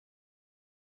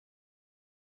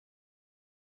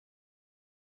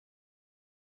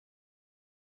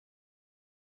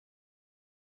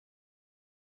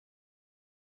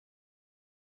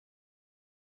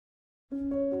It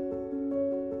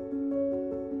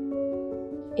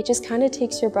just kind of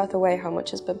takes your breath away how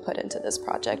much has been put into this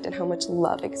project and how much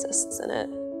love exists in it.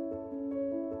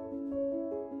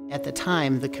 At the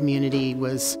time, the community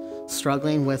was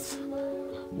struggling with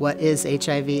what is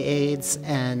HIV/AIDS,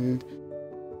 and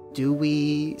do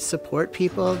we support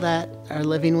people that are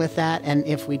living with that, and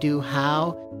if we do,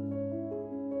 how?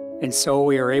 And so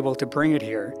we are able to bring it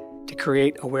here to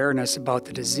create awareness about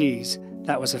the disease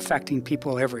that was affecting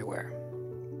people everywhere.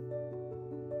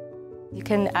 You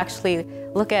can actually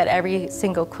look at every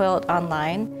single quilt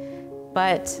online,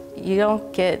 but you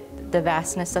don't get the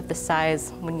vastness of the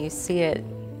size when you see it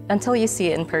until you see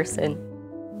it in person.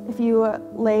 If you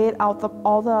laid out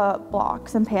all the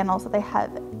blocks and panels that they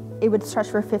had, it would stretch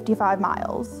for 55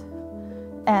 miles.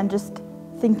 And just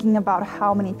thinking about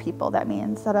how many people that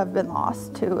means that have been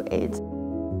lost to AIDS.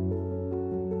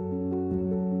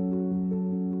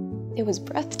 It was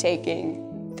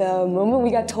breathtaking. The moment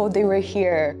we got told they were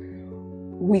here,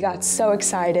 we got so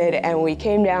excited and we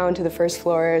came down to the first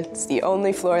floor. It's the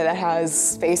only floor that has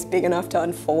space big enough to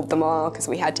unfold them all because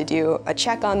we had to do a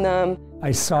check on them.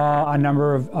 I saw a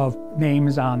number of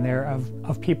names on there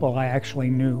of people I actually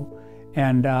knew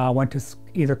and went to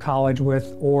either college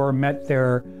with or met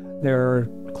their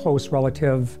close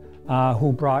relative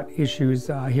who brought issues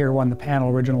here when the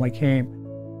panel originally came.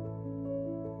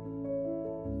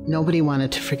 Nobody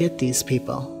wanted to forget these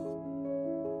people.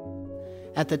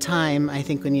 At the time, I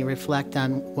think when you reflect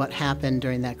on what happened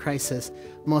during that crisis,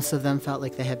 most of them felt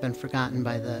like they had been forgotten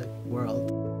by the world.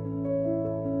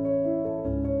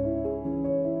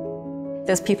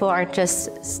 Those people aren't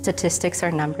just statistics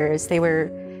or numbers. They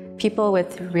were people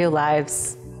with real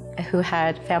lives who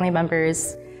had family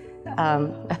members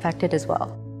affected as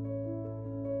well.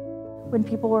 When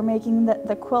people were making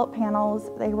the quilt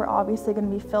panels, they were obviously going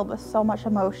to be filled with so much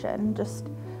emotion just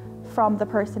from the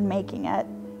person making it.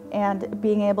 And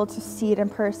being able to see it in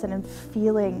person and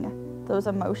feeling those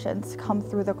emotions come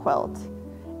through the quilt.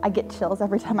 I get chills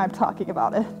every time I'm talking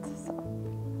about it. So.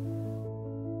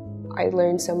 I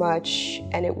learned so much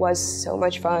and it was so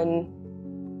much fun.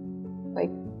 Like,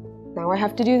 now I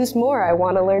have to do this more. I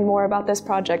want to learn more about this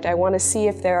project. I want to see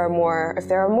if there are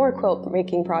more quilt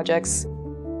making projects.